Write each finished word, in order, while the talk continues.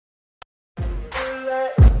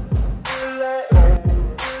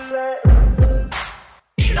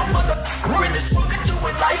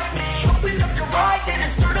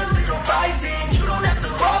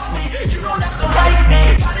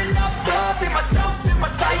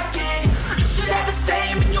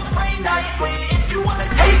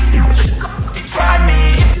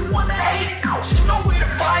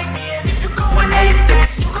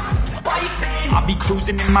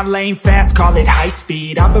in my lane fast, call it high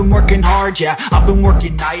speed. I've been working hard, yeah, I've been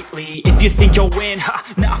working nightly. If you think you'll win, ha,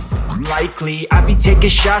 nah, likely. I be taking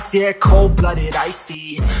shots, yeah, cold-blooded,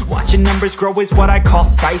 icy. Watching numbers grow is what I call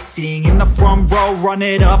sightseeing. In the front row, run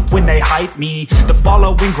it up when they hype me. The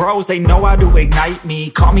following grows, they know how to ignite me.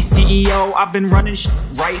 Call me CEO, I've been running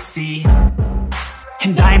right, see.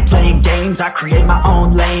 And I ain't playing games, I create my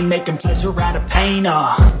own lane, making pleasure out of pain,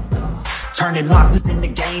 turning losses into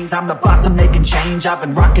gains, I'm the boss, I'm making change. I've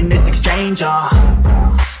been rocking this exchange,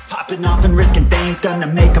 popping off and risking things, gonna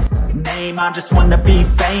make a name. I just wanna be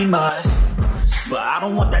famous, but I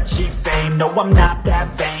don't want that cheap fame. No, I'm not that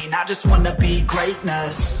vain, I just wanna be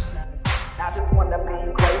greatness. I just wanna be